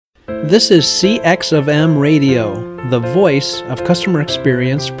This is CX of M Radio, the voice of customer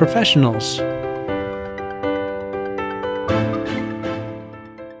experience professionals.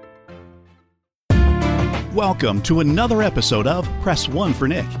 Welcome to another episode of Press 1 for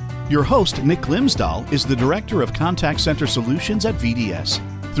Nick. Your host, Nick Glimsdahl, is the Director of Contact Center Solutions at VDS.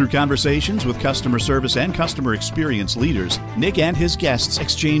 Through conversations with customer service and customer experience leaders, Nick and his guests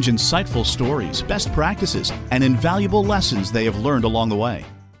exchange insightful stories, best practices, and invaluable lessons they have learned along the way.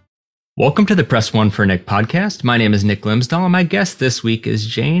 Welcome to the Press 1 for Nick podcast. My name is Nick Glimsdahl, and my guest this week is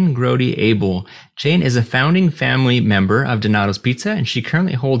Jane Grody-Abel. Jane is a founding family member of Donato's Pizza, and she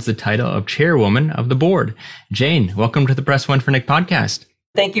currently holds the title of chairwoman of the board. Jane, welcome to the Press 1 for Nick podcast.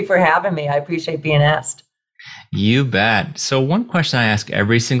 Thank you for having me. I appreciate being asked. You bet. So one question I ask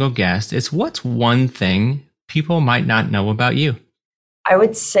every single guest is, what's one thing people might not know about you? I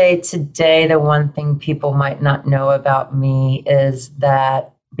would say today the one thing people might not know about me is that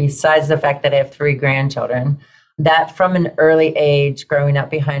besides the fact that I have 3 grandchildren, that from an early age, growing up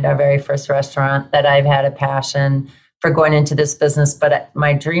behind our very first restaurant, that I've had a passion for going into this business. But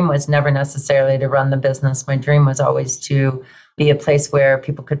my dream was never necessarily to run the business. My dream was always to be a place where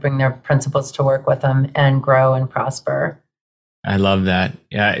people could bring their principals to work with them and grow and prosper. I love that.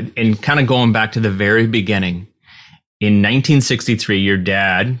 Yeah, and kind of going back to the very beginning, in 1963, your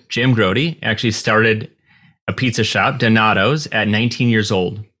dad, Jim Grody, actually started a pizza shop, Donato's, at 19 years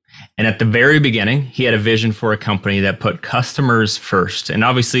old. And at the very beginning, he had a vision for a company that put customers first. And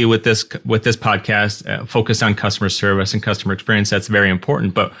obviously with this podcast, focused on customer service and customer experience, that's very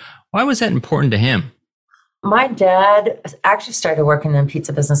important. But why was that important to him? My dad actually started working in the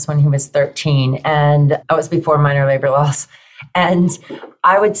pizza business when he was 13, and that was before minor labor laws. And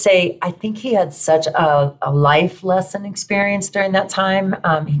I would say, I think he had such a life lesson experience during that time.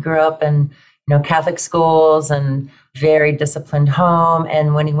 He grew up in Catholic schools and very disciplined home.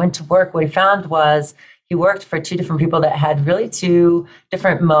 And when he went to work, what he found was he worked for 2 different people that had really 2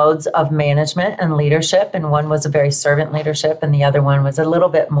 different modes of management and leadership. And one was a very servant leadership, and the other one was a little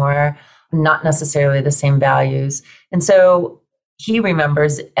bit more not necessarily the same values. And so he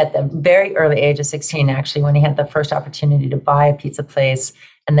remembers at the very early age of 16, actually, when he had the first opportunity to buy a pizza place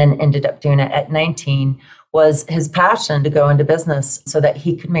and then ended up doing it at 19, was his passion to go into business so that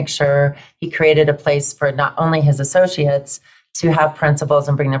he could make sure he created a place for not only his associates to have principals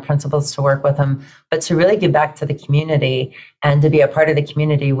and bring their principals to work with him, but to really give back to the community and to be a part of the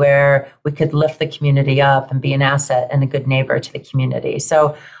community where we could lift the community up and be an asset and a good neighbor to the community.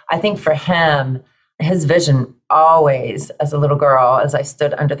 So I think for him, his vision always, as a little girl, as I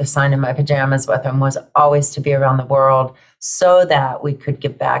stood under the sign in my pajamas with him, was always to be around the world so that we could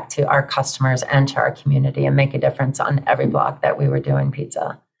give back to our customers and to our community and make a difference on every block that we were doing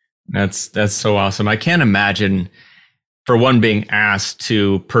pizza. That's so awesome. I can't imagine, for one, being asked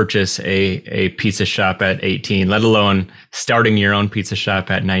to purchase a pizza shop at 18, let alone starting your own pizza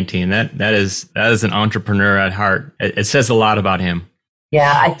shop at 19. That is an entrepreneur at heart. It says a lot about him.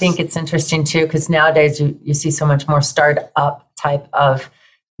 Yeah, I think it's interesting too, because nowadays you see so much more startup type of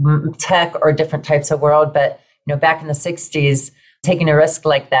tech or different types of world. But back in the 60s, taking a risk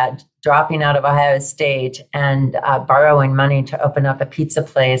like that, dropping out of Ohio State and borrowing money to open up a pizza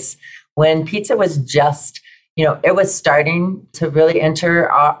place when pizza was just, it was starting to really enter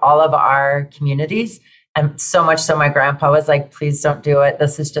all of our communities. And so much so my grandpa was like, please don't do it.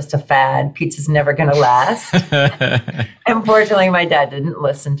 This is just a fad. Pizza's never going to last. Unfortunately, my dad didn't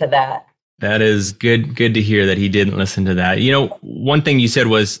listen to that. That is good to hear that he didn't listen to that. One thing you said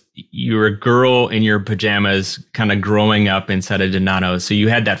was you were a girl in your pajamas kind of growing up inside of Donato's. So you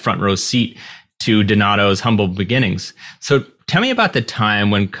had that front row seat to Donato's humble beginnings. So tell me about the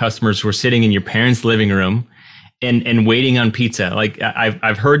time when customers were sitting in your parents' living room and waiting on pizza. Like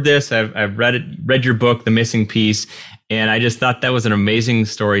I've heard this, I've read your book, The Missing Piece, and I just thought that was an amazing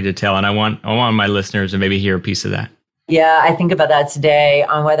story to tell. And I want my listeners to maybe hear a piece of that. Yeah, I think about that today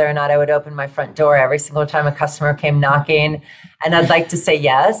on whether or not I would open my front door every single time a customer came knocking. And I'd like to say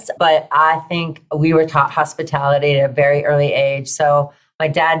yes, but I think we were taught hospitality at a very early age. So my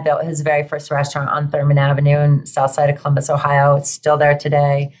dad built his very first restaurant on Thurman Avenue in south side of Columbus, Ohio. It's still there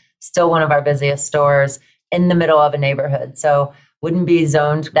today, still one of our busiest stores in the middle of a neighborhood. So wouldn't be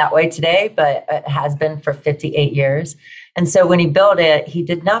zoned that way today, but it has been for 58 years. And so when he built it, he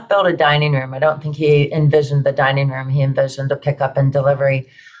did not build a dining room. I don't think he envisioned the dining room. He envisioned a pickup and delivery.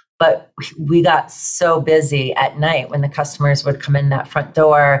 But we got so busy at night when the customers would come in that front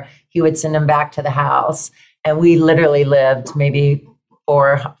door, he would send them back to the house. And we literally lived maybe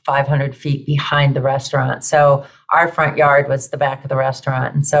 400 or 500 feet behind the restaurant. So our front yard was the back of the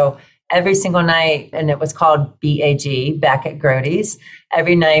restaurant. And so every single night, and it was called BAG, Back at Grody's.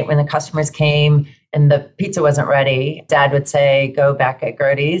 Every night when the customers came and the pizza wasn't ready, Dad would say, go back at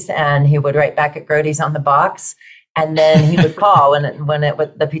Grody's, and he would write back at Grody's on the box. And then he would call when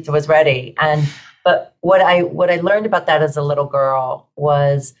the pizza was ready. But what I learned about that as a little girl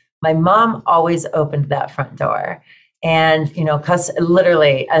was my mom always opened that front door. And,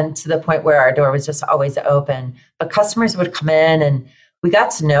 literally, and to the point where our door was just always open. But customers would come in and we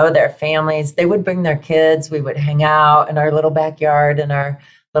got to know their families. They would bring their kids. We would hang out in our little backyard in our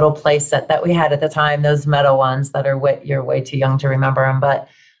little place that we had at the time, those metal ones that you're way too young to remember them. But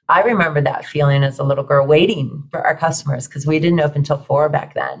I remember that feeling as a little girl waiting for our customers because we didn't open till 4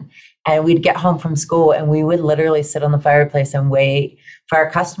 back then. And we'd get home from school and we would literally sit on the fireplace and wait for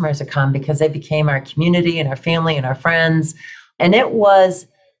our customers to come because they became our community and our family and our friends. And it was,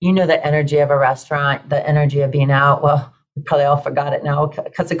 the energy of a restaurant, the energy of being out. Well, we probably all forgot it now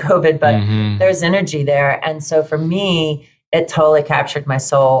because of COVID, but there's energy there. And so for me, it totally captured my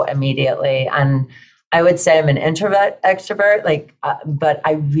soul immediately. And I would say I'm an introvert, extrovert, but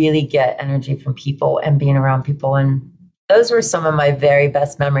I really get energy from people and being around people. And those were some of my very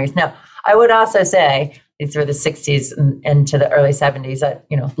best memories. Now, I would also say these were the 60s and into the early 70s that,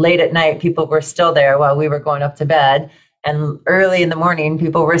 late at night, people were still there while we were going up to bed. And early in the morning,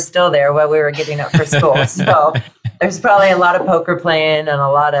 people were still there while we were getting up for school. So there's probably a lot of poker playing and a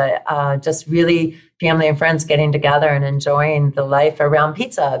lot of just really family and friends getting together and enjoying the life around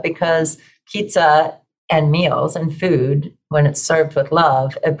pizza, because pizza and meals and food, when it's served with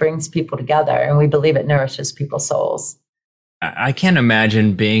love, it brings people together. And we believe it nourishes people's souls. I can't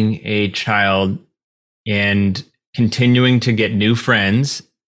imagine being a child and continuing to get new friends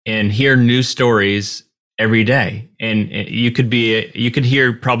and hear new stories every day. And you could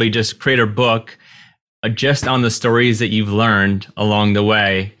hear probably just create a book just on the stories that you've learned along the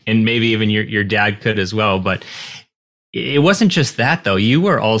way. And maybe even your dad could as well. But it wasn't just that, though. You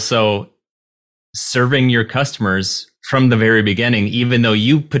were also serving your customers from the very beginning, even though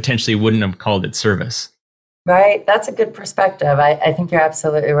you potentially wouldn't have called it service. Right. That's a good perspective. I think you're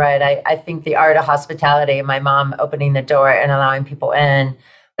absolutely right. I think the art of hospitality, my mom opening the door and allowing people in,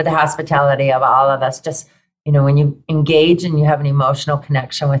 but the hospitality of all of us, just, when you engage and you have an emotional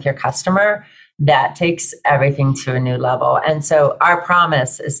connection with your customer, that takes everything to a new level. And so our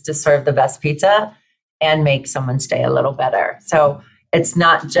promise is to serve the best pizza and make someone's day a little better. So it's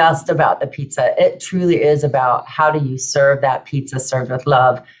not just about the pizza. It truly is about how do you serve that pizza served with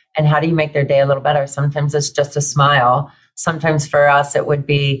love, and how do you make their day a little better? Sometimes it's just a smile. Sometimes for us, it would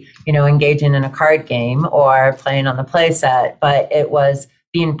be, engaging in a card game or playing on the play set, but it was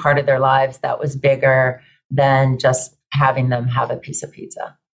being part of their lives that was bigger than just having them have a piece of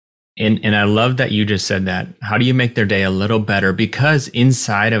pizza. And I love that you just said that. How do you make their day a little better? Because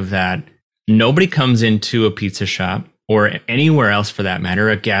inside of that, nobody comes into a pizza shop or anywhere else for that matter,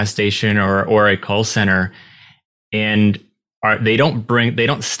 a gas station or a call center, and they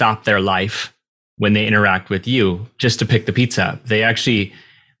don't stop their life when they interact with you just to pick the pizza up. They actually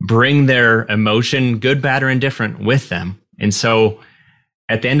bring their emotion, good, bad, or indifferent, with them. And so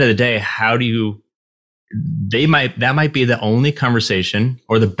at the end of the day, that might be the only conversation,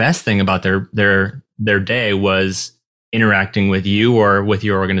 or the best thing about their day was interacting with you or with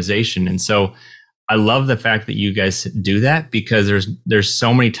your organization. And so I love the fact that you guys do that, because there's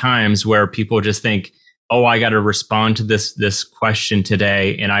so many times where people just think, oh, I got to respond to this question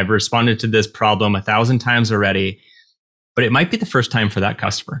today, and I've responded to this problem 1,000 times already. But it might be the first time for that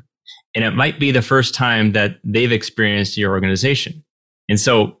customer, and it might be the first time that they've experienced your organization. And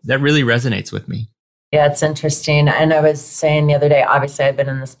so that really resonates with me. Yeah, it's interesting. And I was saying the other day, obviously I've been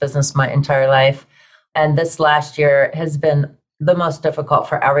in this business my entire life, and this last year has been the most difficult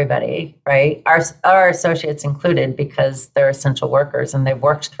for everybody, right? Our associates included, because they're essential workers and they've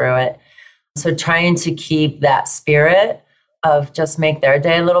worked through it. So trying to keep that spirit of just make their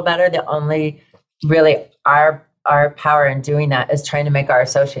day a little better, the only really our power in doing that is trying to make our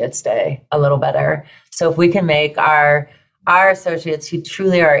associates' day a little better. So if we can make our associates who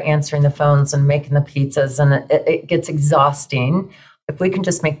truly are answering the phones and making the pizzas, and it gets exhausting, if we can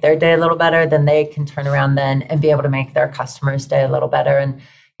just make their day a little better, then they can turn around then and be able to make their customers' day a little better. And,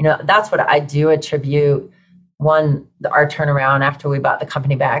 that's what I do attribute. One, our turnaround after we bought the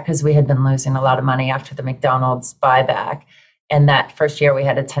company back, because we had been losing a lot of money after the McDonald's buyback. And that first year we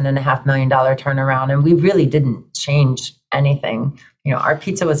had a $10.5 million turnaround, and we really didn't change anything. Our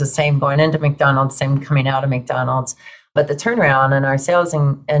pizza was the same going into McDonald's, same coming out of McDonald's. But the turnaround and our sales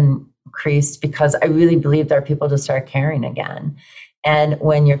increased because I really believed our people just started caring again. And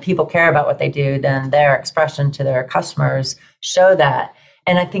when your people care about what they do, then their expression to their customers show that.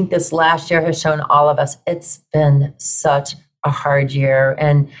 And I think this last year has shown all of us it's been such a hard year.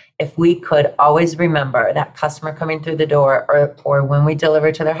 And if we could always remember that customer coming through the door or when we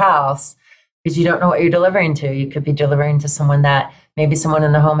deliver to their house, because you don't know what you're delivering to. You could be delivering to someone that maybe someone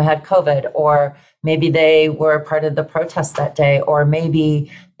in the home had COVID, or maybe they were part of the protest that day, or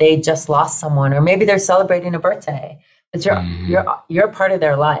maybe they just lost someone, or maybe they're celebrating a birthday. But you're part of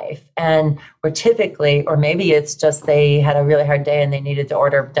their life. And we're typically, or maybe it's just they had a really hard day and they needed to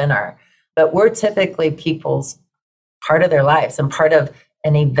order dinner. But we're typically people's part of their lives and part of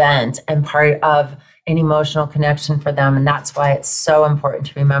an event and part of an emotional connection for them. And that's why it's so important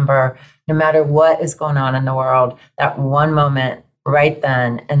to remember, no matter what is going on in the world, that one moment right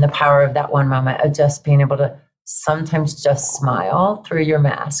then, and the power of that one moment of just being able to sometimes just smile through your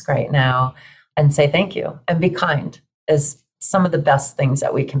mask right now and say thank you and be kind is some of the best things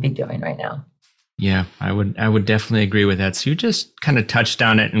that we can be doing right now. Yeah, I would definitely agree with that. So you just kind of touched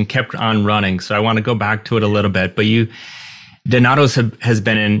on it and kept on running. So I want to go back to it a little bit, but Donato's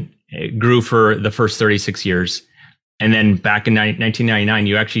grew for the first 36 years. And then back in 1999,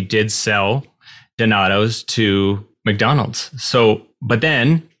 you actually did sell Donato's to McDonald's. So, but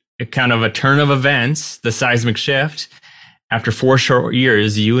then kind of a turn of events, the seismic shift, after 4 short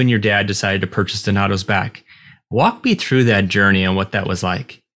years, you and your dad decided to purchase Donato's back. Walk me through that journey and what that was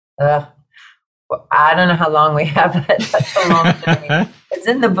like. I don't know how long we have, but that's a long journey. It's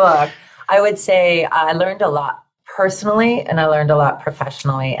in the book. I would say I learned a lot personally and I learned a lot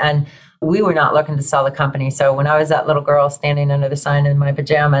professionally. And we were not looking to sell the company. So when I was that little girl standing under the sign in my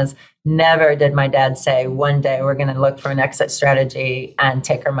pajamas, never did my dad say, one day we're going to look for an exit strategy and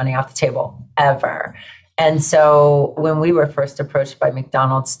take our money off the table, ever. And so when we were first approached by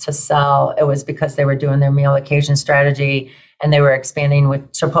McDonald's to sell, it was because they were doing their meal occasion strategy and they were expanding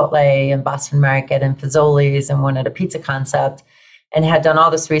with Chipotle and Boston Market and Fazoli's and wanted a pizza concept and had done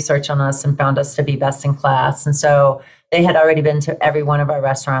all this research on us and found us to be best in class. And so they had already been to every one of our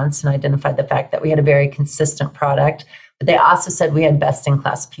restaurants and identified the fact that we had a very consistent product. But they also said we had best in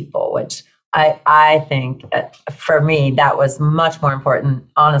class people, which I think for me, that was much more important,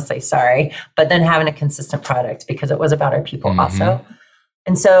 honestly, sorry. But then having a consistent product because it was about our people also.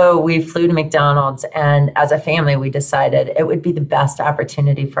 And so we flew to McDonald's, and as a family, we decided it would be the best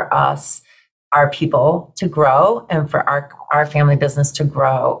opportunity for us, our people, to grow and for our family business to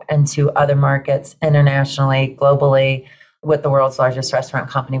grow into other markets internationally, globally, with the world's largest restaurant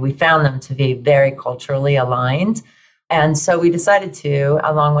company. We found them to be very culturally aligned. And so we decided to,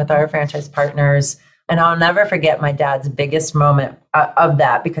 along with our franchise partners, and I'll never forget my dad's biggest moment of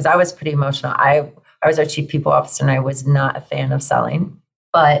that because I was pretty emotional. I was our chief people officer and I was not a fan of selling.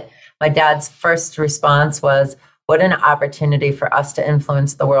 But my dad's first response was, what an opportunity for us to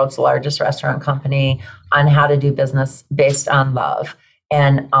influence the world's largest restaurant company on how to do business based on love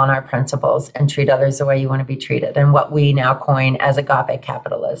and on our principles and treat others the way you want to be treated, and what we now coin as agape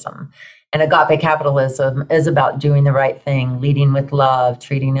capitalism. And agape capitalism is about doing the right thing, leading with love,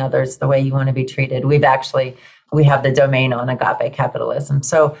 treating others the way you want to be treated. We have the domain on agape capitalism.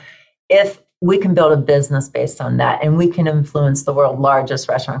 So if we can build a business based on that and we can influence the world's largest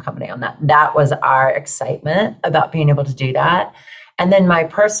restaurant company on that, that was our excitement about being able to do that. And then my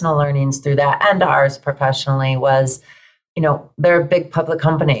personal learnings through that and ours professionally was, they're a big public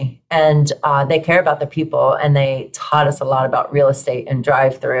company and they care about the people, and they taught us a lot about real estate and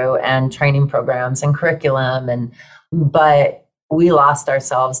drive-through and training programs and curriculum. But we lost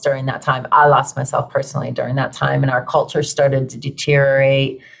ourselves during that time. I lost myself personally during that time, and our culture started to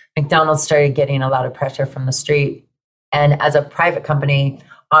deteriorate. McDonald's started getting a lot of pressure from the street. And as a private company,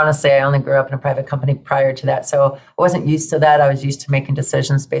 honestly, I only grew up in a private company prior to that. So I wasn't used to that. I was used to making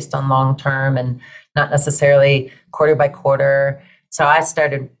decisions based on long-term and not necessarily quarter by quarter. So I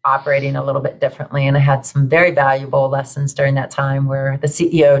started operating a little bit differently. And I had some very valuable lessons during that time where the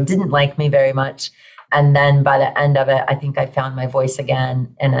CEO didn't like me very much. And then by the end of it, I think I found my voice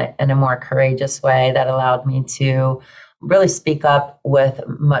again in a more courageous way that allowed me to really speak up with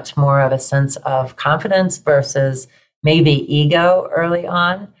much more of a sense of confidence versus maybe ego early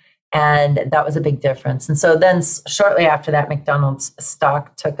on. And that was a big difference. And so then shortly after that, McDonald's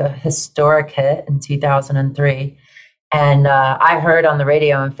stock took a historic hit in 2003. And I heard on the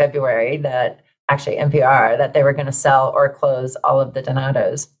radio in February that, actually NPR, that they were going to sell or close all of the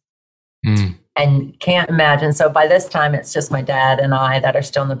Donato's. And can't imagine. So by this time, it's just my dad and I that are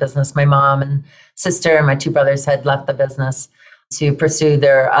still in the business. My mom and sister and my 2 brothers had left the business to pursue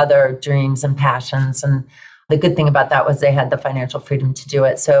their other dreams and passions. And the good thing about that was they had the financial freedom to do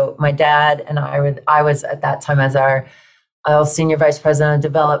it. So my dad and I was at that time as our senior vice president of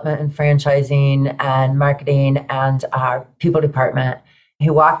development and franchising and marketing and our people department. he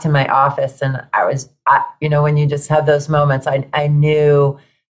walked in my office, and when you just have those moments, I knew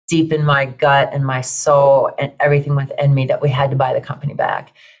deep in my gut and my soul and everything within me that we had to buy the company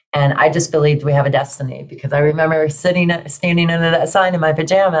back. And I just believed we have a destiny, because I remember standing under that sign in my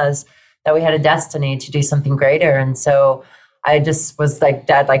pajamas that we had a destiny to do something greater. And so I just was like,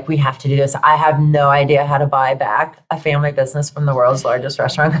 Dad, like, we have to do this. I have no idea how to buy back a family business from the world's largest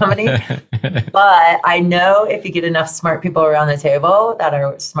restaurant company. But I know if you get enough smart people around the table that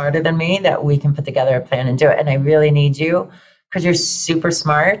are smarter than me, that we can put together a plan and do it. And I really need you, because you're super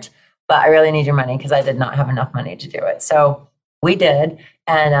smart, but I really need your money, because I did not have enough money to do it. So we did.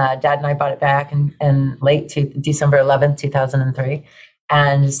 And Dad and I bought it back in late December 11th, 2003.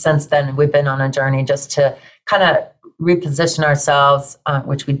 And since then, we've been on a journey just to kind of reposition ourselves,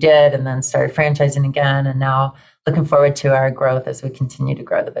 which we did, and then started franchising again. And now looking forward to our growth as we continue to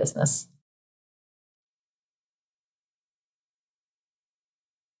grow the business.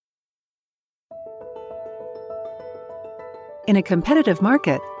 In a competitive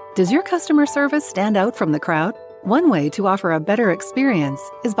market, does your customer service stand out from the crowd? One way to offer a better experience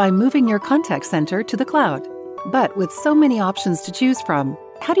is by moving your contact center to the cloud. But with so many options to choose from,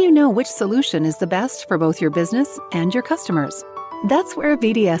 how do you know which solution is the best for both your business and your customers? That's where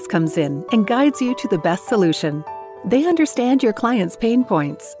VDS comes in and guides you to the best solution. They understand your clients' pain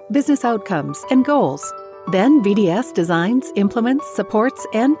points, business outcomes, and goals. Then VDS designs, implements, supports,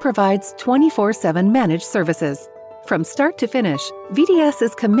 and provides 24/7 managed services. From start to finish, VDS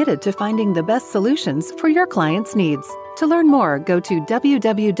is committed to finding the best solutions for your clients' needs. To learn more, go to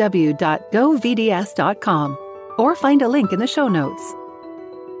www.govds.com or find a link in the show notes.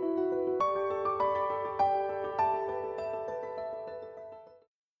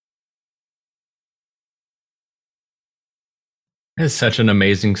 It's such an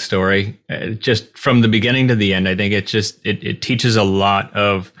amazing story. Just from the beginning to the end, I think it teaches a lot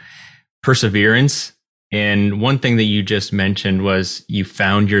of perseverance. And one thing that you just mentioned was you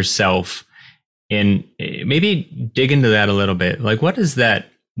found yourself in, maybe dig into that a little bit. Like, what is that?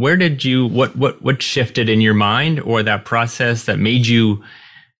 Where did you, what shifted in your mind, or that process that made you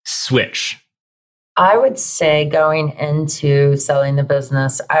switch? I would say going into selling the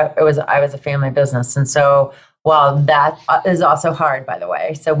business, I was a family business. And so while that is also hard, by the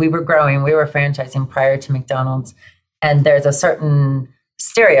way. So we were growing, we were franchising prior to McDonald's. And there's a certain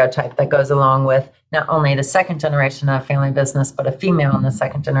stereotype that goes along with not only the second generation of a family business, but a female in the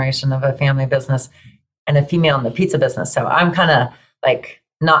second generation of a family business and a female in the pizza business. So I'm kind of like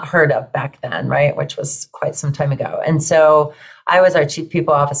not heard of back then, right? Which was quite some time ago. And so I was our chief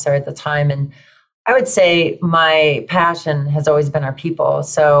people officer at the time. And I would say my passion has always been our people.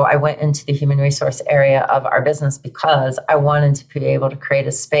 So I went into the human resource area of our business because I wanted to be able to create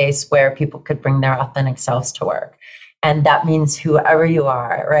a space where people could bring their authentic selves to work. And that means whoever you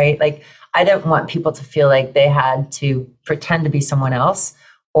are, right? Like, I didn't want people to feel like they had to pretend to be someone else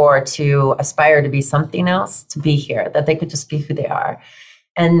or to aspire to be something else to be here, that they could just be who they are.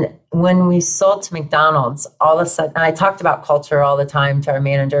 And when we sold to McDonald's, all of a sudden, I talked about culture all the time to our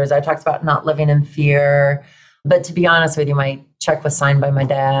managers. I talked about not living in fear. But to be honest with you, my check was signed by my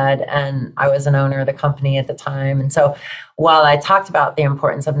dad, and I was an owner of the company at the time. And so while I talked about the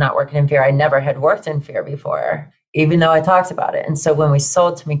importance of not working in fear, I never had worked in fear before, even though I talked about it. And so when we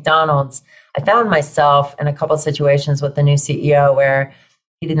sold to McDonald's, I found myself in a couple of situations with the new CEO where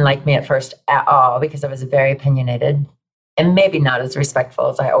he didn't like me at first at all because I was very opinionated and maybe not as respectful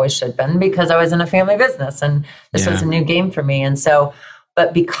as I always should have been, because I was in a family business and this was a new game for me. And so,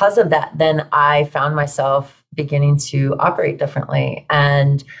 but because of that, then I found myself beginning to operate differently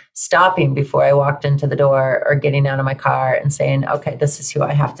and stopping before I walked into the door or getting out of my car and saying, okay, this is who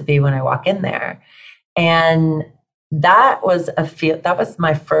I have to be when I walk in there. And that was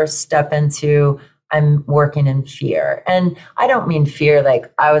my first step into I'm working in fear. And I don't mean fear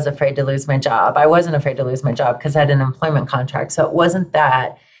like I was afraid to lose my job. I wasn't afraid to lose my job because I had an employment contract. So it wasn't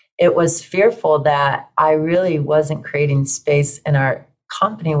that. It was fearful that I really wasn't creating space in our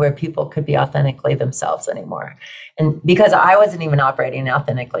company where people could be authentically themselves anymore. And because I wasn't even operating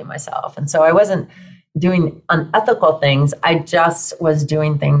authentically myself. And so I wasn't doing unethical things. I just was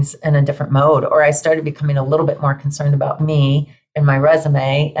doing things in a different mode, or I started becoming a little bit more concerned about me and my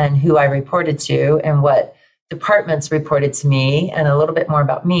resume and who I reported to and what departments reported to me, and a little bit more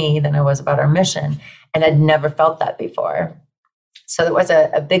about me than I was about our mission. And I'd never felt that before. So it was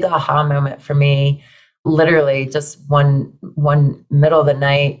a big aha moment for me. Literally just one middle of the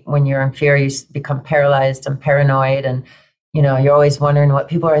night when you're in fear, you become paralyzed and paranoid, and you're always wondering what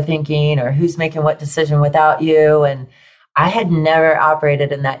people are thinking or who's making what decision without you. And I had never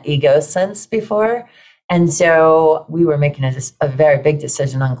operated in that ego sense before. And so we were making a very big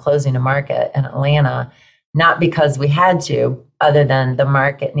decision on closing a market in Atlanta, not because we had to, other than the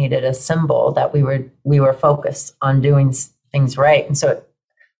market needed a symbol that we were focused on doing things right. And so it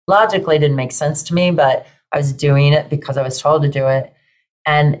logically didn't make sense to me, but I was doing it because I was told to do it.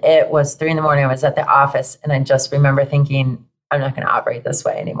 And it was 3 a.m. I was at the office, and I just remember thinking, I'm not going to operate this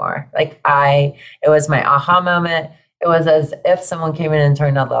way anymore. It was my aha moment. It was as if someone came in and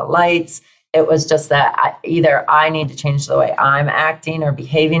turned on the lights. It was just that either I need to change the way I'm acting or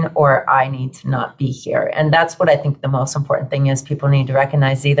behaving, or I need to not be here. And that's what I think the most important thing is. People need to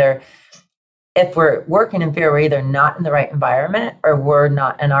recognize either if we're working in fear, we're either not in the right environment or we're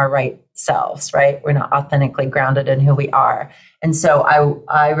not in our right selves, right? We're not authentically grounded in who we are. And so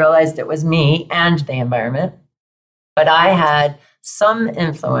I realized it was me and the environment, but I had some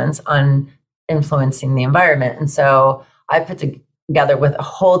influence on influencing the environment. And so I put together with a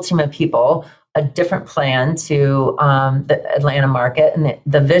whole team of people a different plan to the Atlanta market. And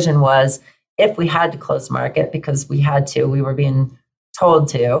the vision was, if we had to close the market, because we were being told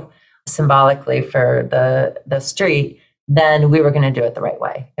to, symbolically for the street, then we were going to do it the right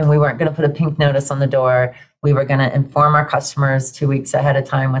way. And we weren't going to put a pink notice on the door. We were going to inform our customers 2 weeks ahead of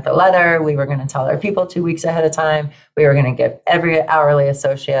time with a letter. We were going to tell our people 2 weeks ahead of time. We were going to give every hourly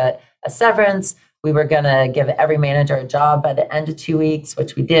associate a severance. We were going to give every manager a job by the end of 2 weeks,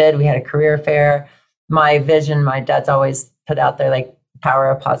 which we did. We had a career fair. My vision, my dad's always put out there, like,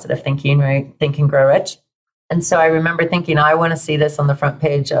 power of positive thinking, right? Think and Grow Rich. And so I remember thinking, I want to see this on the front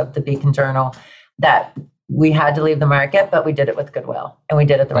page of the Beacon Journal, that we had to leave the market, but we did it with goodwill and we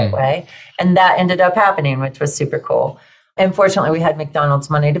did it the right way. And that ended up happening, which was super cool. Unfortunately, we had McDonald's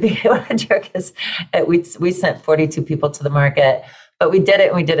money to be able to do it, because we sent 42 people to the market, but we did it,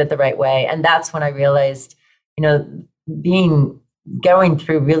 and we did it the right way. And that's when I realized, going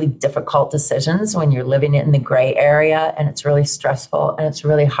through really difficult decisions when you're living in the gray area, and it's really stressful and it's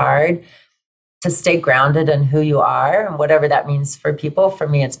really hard to stay grounded in who you are and whatever that means for people. For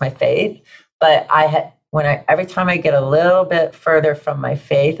me, it's my faith. But every time I get a little bit further from my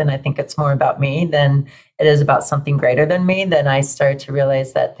faith, and I think it's more about me than it is about something greater than me, then I start to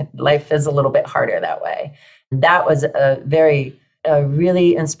realize that life is a little bit harder that way. That was a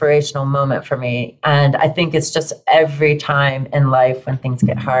really inspirational moment for me. And I think it's just every time in life when things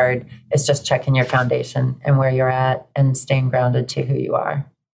get hard, it's just checking your foundation and where you're at and staying grounded to who you are.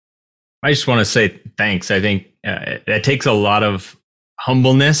 I just want to say thanks. I think it takes a lot of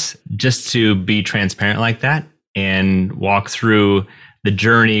humbleness just to be transparent like that and walk through the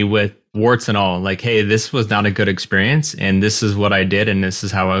journey with warts and all. Like, hey, this was not a good experience, and this is what I did, and this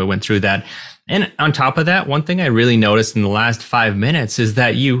is how I went through that. And on top of that, one thing I really noticed in the last 5 minutes is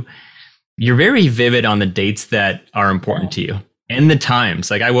that you're very vivid on the dates that are important to you and the times.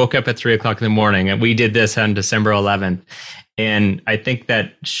 Like, I woke up at 3 o'clock in the morning, and we did this on December 11th. And I think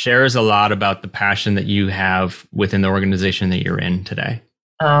that shares a lot about the passion that you have within the organization that you're in today.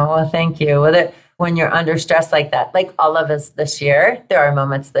 Oh, well, thank you. When you're under stress like that, like all of us this year, there are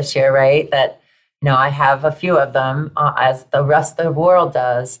moments this year, right? That, I have a few of them, as the rest of the world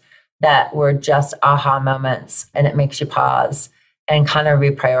does, that were just aha moments. And it makes you pause and kind of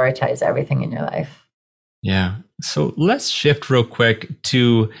reprioritize everything in your life. Yeah. So let's shift real quick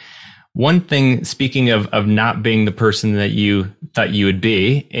to one thing, speaking of not being the person that you thought you would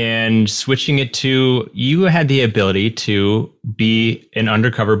be, and switching it to, you had the ability to be an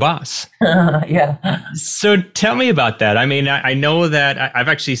undercover boss. Yeah. So tell me about that. I mean, I know that I've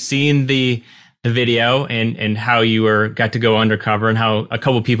actually seen the video and how you got to go undercover, and how a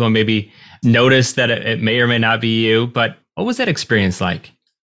couple of people maybe noticed that it may or may not be you. But what was that experience like?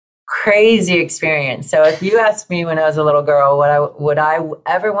 Crazy experience. So if you asked me when I was a little girl, would I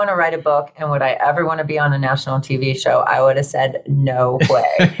ever want to write a book, and would I ever want to be on a national TV show, I would have said no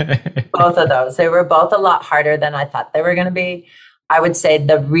way. Both of those. They were both a lot harder than I thought they were going to be. I would say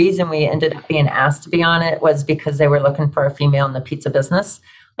the reason we ended up being asked to be on it was because they were looking for a female in the pizza business.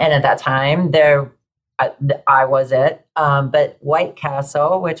 And at that time, I was it. But White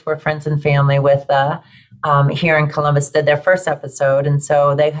Castle, which we're friends and family with here in Columbus, did their first episode. And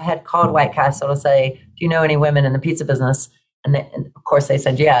so they had called White Castle to say, do you know any women in the pizza business? And of course they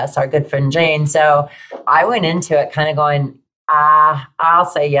said, yes, our good friend Jane. So I went into it kind of going, I'll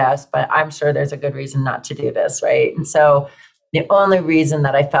say yes, but I'm sure there's a good reason not to do this, right? And so the only reason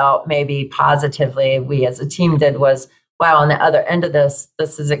that I felt maybe positively we as a team did was, wow, on the other end of this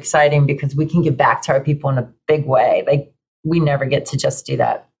is exciting because we can give back to our people in a big way. Like, we never get to just do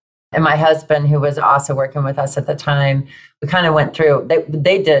that. And my husband, who was also working with us at the time, we kind of went through,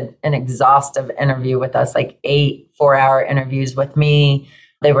 they did an exhaustive interview with us, like 8 4-hour interviews with me,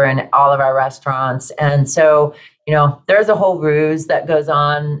 They were in all of our restaurants. And so, there's a whole ruse that goes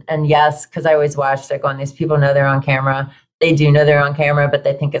on. And yes, because I always watch, they're going, these people know they're on camera. They do know they're on camera, but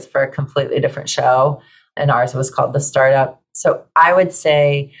they think it's for a completely different show. And ours was called The Startup. So I would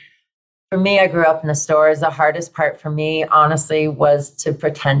say, for me, I grew up in the stores. The hardest part for me, honestly, was to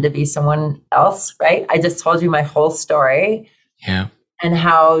pretend to be someone else, right? I just told you my whole story. Yeah. And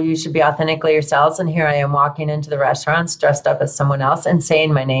how you should be authentically yourselves. And here I am walking into the restaurants dressed up as someone else and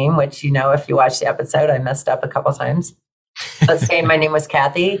saying my name, which, if you watch the episode, I messed up a couple times. But saying my name was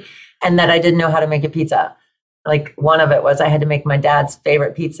Kathy and that I didn't know how to make a pizza. Like one of it was I had to make my dad's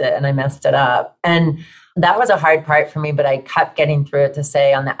favorite pizza and I messed it up. And that was a hard part for me, but I kept getting through it to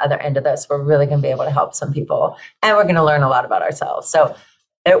say on the other end of this, we're really going to be able to help some people and we're going to learn a lot about ourselves. So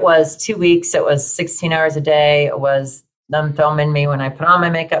it was 2 weeks. It was 16 hours a day. It was them filming me when I put on my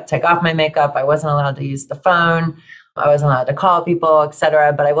makeup, take off my makeup. I wasn't allowed to use the phone. I wasn't allowed to call people,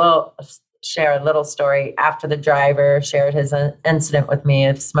 etc. But I will share a little story. After the driver shared his incident with me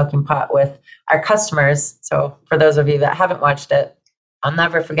of smoking pot with our customers. So for those of you that haven't watched it, I'll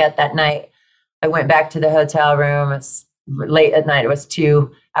never forget that night. I went back to the hotel room. It's late at night. It was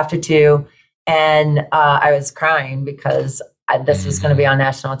after 2. And I was crying because this was going to be on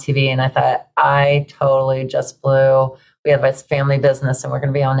national TV. And I thought, I totally just blew. We have a family business and we're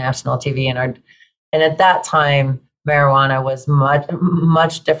going to be on national TV. And at that time, marijuana was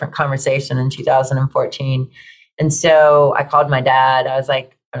much different conversation in 2014. And so I called my dad. I was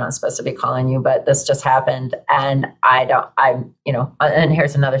like, I'm not supposed to be calling you, but this just happened. And and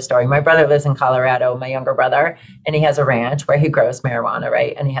here's another story. My brother lives in Colorado, my younger brother, and he has a ranch where he grows marijuana,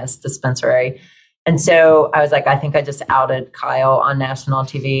 right? And he has a dispensary. And so I was like, I think I just outed Kyle on national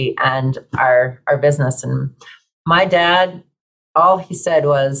TV and our business. And my dad, all he said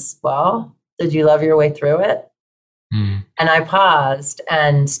was, well, did you love your way through it? Mm. And I paused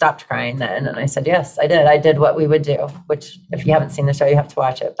and stopped crying then. And I said, yes, I did. I did what we would do, which if you haven't seen the show, you have to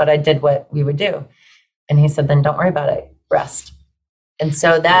watch it. But I did what we would do. And he said, then don't worry about it. Rest. And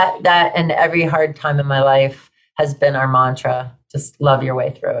so that and every hard time in my life has been our mantra. Just love your way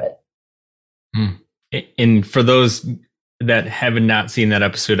through it. Mm. And for those that have not seen that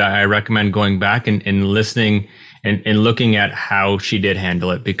episode, I recommend going back and listening and looking at how she did handle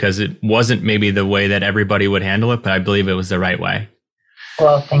it, because it wasn't maybe the way that everybody would handle it, but I believe it was the right way.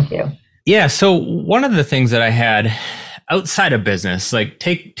 Well, thank you. Yeah. So one of the things that I had outside of business, like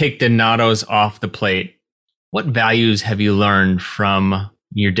take Donato's off the plate, what values have you learned from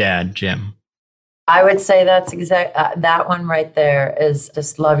your dad, Jim? I would say that's that one right there is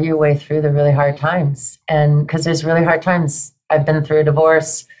just love your way through the really hard times. And because there's really hard times. I've been through a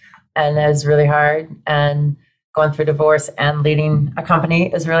divorce and it was really hard. And going through divorce and leading a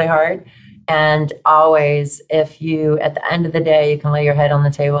company is really hard. And always, if you, at the end of the day, you can lay your head on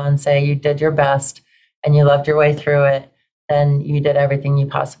the table and say you did your best and you loved your way through it, then you did everything you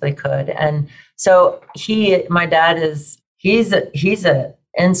possibly could. And so my dad he's a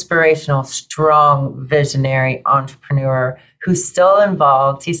inspirational, strong, visionary entrepreneur who's still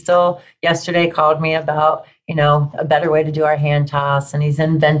involved. He still yesterday called me about, a better way to do our hand toss. And he's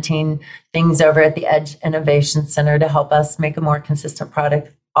inventing things over at the Edge Innovation Center to help us make a more consistent product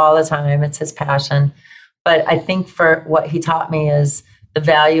all the time. It's his passion. But I think for what he taught me is the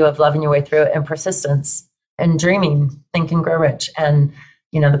value of loving your way through it and persistence and dreaming, think and grow rich. And,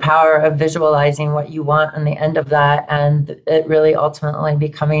 the power of visualizing what you want on the end of that. And it really ultimately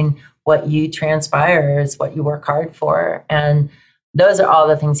becoming what you transpire is what you work hard for. And those are all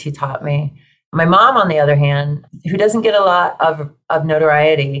the things he taught me. My mom, on the other hand, who doesn't get a lot of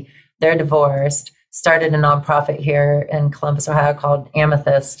notoriety, they're divorced, started a nonprofit here in Columbus, Ohio called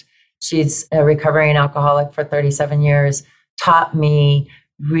Amethyst. She's a recovering alcoholic for 37 years, taught me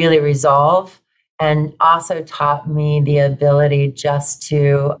really resolve, and also taught me the ability just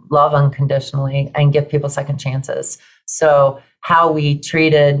to love unconditionally and give people second chances. So how we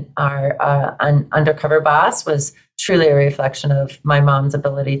treated our undercover boss was truly a reflection of my mom's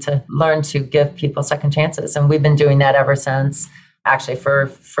ability to learn to give people second chances. And we've been doing that ever since. Actually, for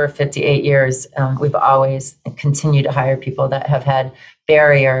 58 years, we've always continued to hire people that have had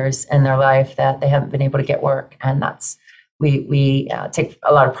barriers in their life that they haven't been able to get work. And we take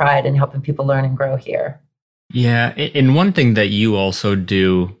a lot of pride in helping people learn and grow here. Yeah. And one thing that you also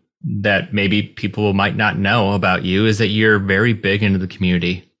do that maybe people might not know about you is that you're very big into the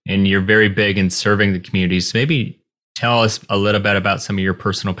community and you're very big in serving the community. So maybe tell us a little bit about some of your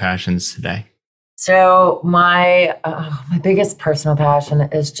personal passions today. So my biggest personal passion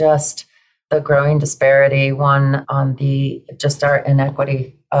is just the growing disparity, one on just our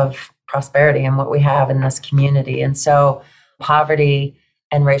inequity of prosperity and what we have in this community. And so poverty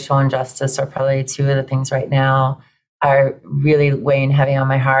and racial injustice are probably two of the things right now are really weighing heavy on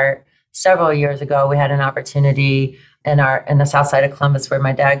my heart. Several years ago, we had an opportunity in the south side of Columbus where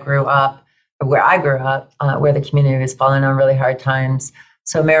my dad grew up, or where I grew up, where the community was falling on really hard times.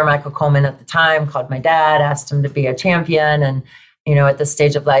 So Mayor Michael Coleman at the time called my dad, asked him to be a champion. And, at this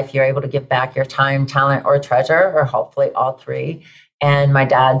stage of life, you're able to give back your time, talent, or treasure, or hopefully all three. And my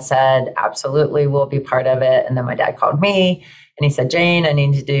dad said, absolutely, we'll be part of it. And then my dad called me and he said, Jane, I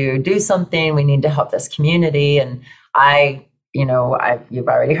need to do something. We need to help this community. And you've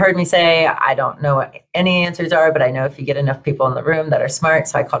already heard me say, I don't know what any answers are, but I know if you get enough people in the room that are smart.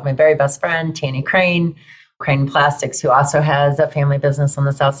 So I called my very best friend, Tanny Crane Plastics, who also has a family business on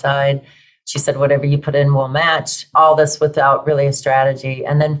the south side. She said, whatever you put in, we'll match. All this without really a strategy.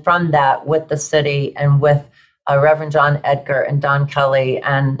 And then from that, with the city and with Reverend John Edgar and Don Kelly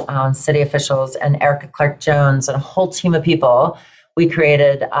and city officials and Erica Clark Jones and a whole team of people, we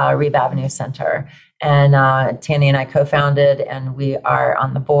created Reeb Avenue Center. And Tanny and I co-founded, and we are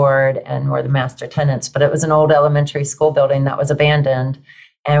on the board and we're the master tenants. But it was an old elementary school building that was abandoned.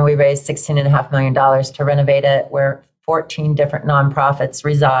 And we raised $16.5 million to renovate it, where 14 different nonprofits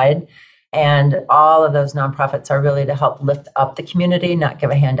reside. And all of those nonprofits are really to help lift up the community, not give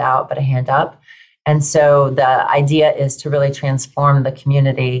a hand out, but a hand up. And so the idea is to really transform the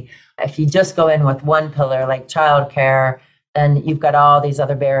community. If you just go in with one pillar like childcare, then you've got all these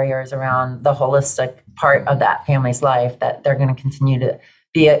other barriers around the holistic part of that family's life that they're going to continue to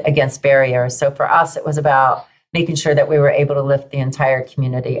be against barriers. So for us, it was about making sure that we were able to lift the entire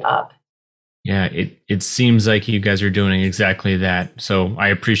community up. Yeah, it seems like you guys are doing exactly that. So I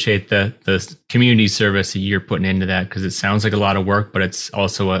appreciate the community service that you're putting into that, because it sounds like a lot of work, but it's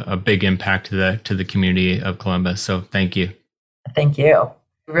also a big impact to the community of Columbus. So thank you. Thank you.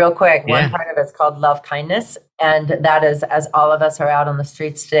 Real quick, one part of it's called Love Kindness. And that is, as all of us are out on the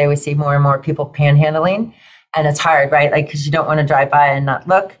streets today, we see more and more people panhandling. And it's hard, right? Like, because you don't want to drive by and not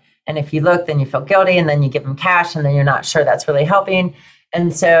look. And if you look, then you feel guilty, and then you give them cash, and then you're not sure that's really helping.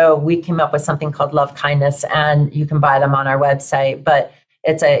 And so we came up with something called Love Kindness, and you can buy them on our website. But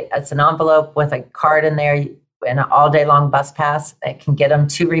it's an envelope with a card in there and an all-day long bus pass that can get them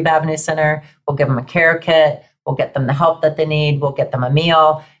to Reeb Avenue Center. We'll give them a care kit. We'll get them the help that they need. We'll get them a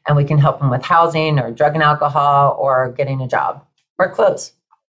meal, and we can help them with housing or drug and alcohol or getting a job or clothes.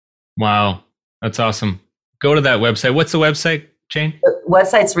 Wow, that's awesome. Go to that website. What's the website, Jane? The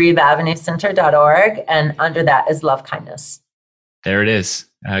website's reebavenuecenter.org, and under that is Love Kindness. There it is.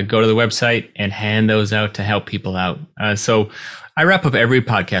 Go to the website and hand those out to help people out. So I wrap up every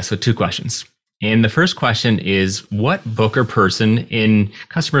podcast with two questions. And the first question is, what book or person in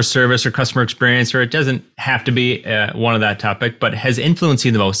customer service or customer experience, or it doesn't have to be one of that topic, but has influenced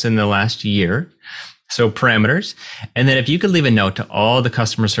you the most in the last year? So parameters. And then if you could leave a note to all the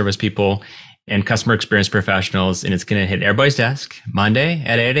customer service people and customer experience professionals, and it's going to hit everybody's desk Monday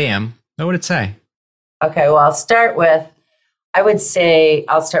at 8 a.m., what would it say? Okay, well, I'll start with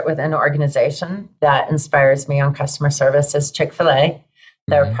an organization that inspires me on customer service is Chick-fil-A.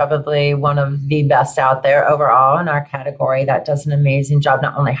 They're probably one of the best out there overall in our category that does an amazing job,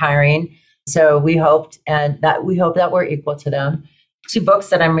 not only hiring. So we hope that we're equal to them. Two books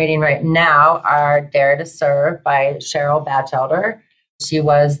that I'm reading right now are Dare to Serve by Cheryl Batchelder. She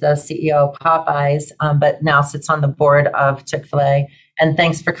was the CEO of Popeyes, but now sits on the board of Chick-fil-A. And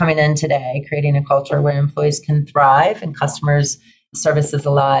thanks for coming in today, Creating a Culture Where Employees Can Thrive and Customers Service is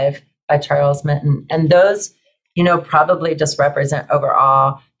Alive by Charles Minton. And those, probably just represent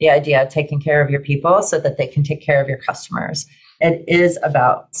overall the idea of taking care of your people so that they can take care of your customers. It is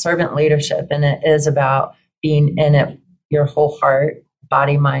about servant leadership, and it is about being in it, your whole heart,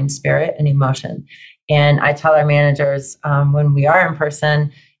 body, mind, spirit, and emotion. And I tell our managers when we are in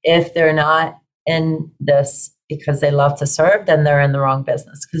person, if they're not in this because they love to serve, then they're in the wrong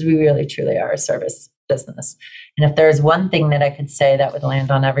business, because we really, truly are a service business. And if there's one thing that I could say that would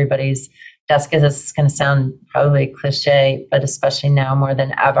land on everybody's desk, because this is going to sound probably cliche, but especially now more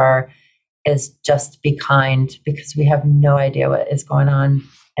than ever, is just be kind, because we have no idea what is going on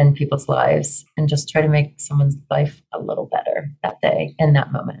in people's lives, and just try to make someone's life a little better that day in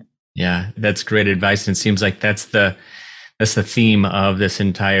that moment. Yeah, that's great advice. And it seems like that's the theme of this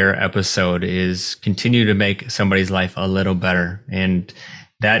entire episode, is continue to make somebody's life a little better. And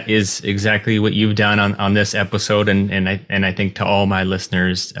that is exactly what you've done on this episode, and I think to all my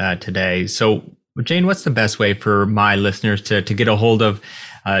listeners today. So Jane, what's the best way for my listeners to get a hold of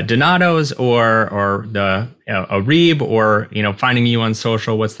Donato's or a Reeb, or finding you on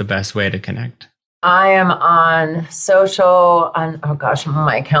social? What's the best way to connect? I am on social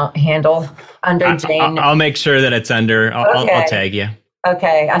my account handle under Jane. I'll make sure that it's under. I'll tag you.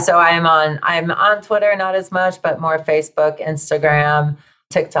 Okay. So I'm on Twitter, not as much, but more Facebook, Instagram,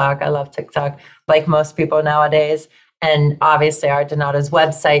 TikTok. I love TikTok, like most people nowadays. And obviously our Donato's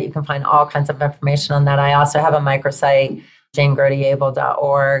website, you can find all kinds of information on that. I also have a microsite,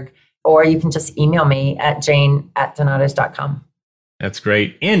 janegrodyable.org, or you can just email me at jane@donatos.com. That's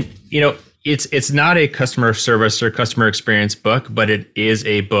great. And, it's not a customer service or customer experience book, but it is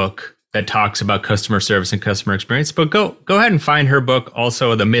a book that talks about customer service and customer experience. But go ahead and find her book,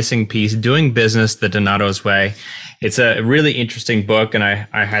 also The Missing Piece, Doing Business the Donatos Way. It's a really interesting book, and I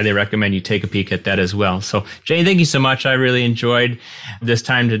highly recommend you take a peek at that as well. So, Jane, thank you so much. I really enjoyed this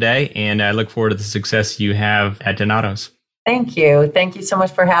time today, and I look forward to the success you have at Donatos. Thank you. Thank you so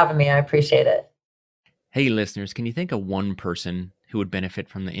much for having me. I appreciate it. Hey, listeners, can you think of one person who would benefit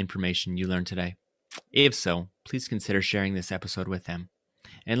from the information you learned today? If so, please consider sharing this episode with them.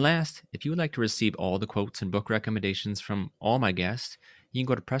 And last, if you would like to receive all the quotes and book recommendations from all my guests, you can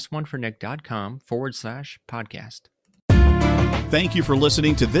go to pressonefornick.com/podcast. Thank you for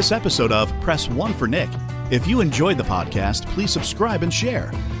listening to this episode of Press One for Nick. If you enjoyed the podcast, please subscribe and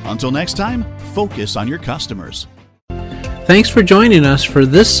share. Until next time, focus on your customers. Thanks for joining us for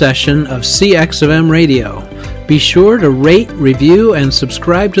this session of CX of M Radio. Be sure to rate, review, and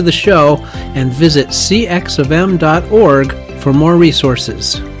subscribe to the show, and visit cxofm.org for more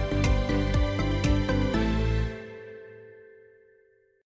resources.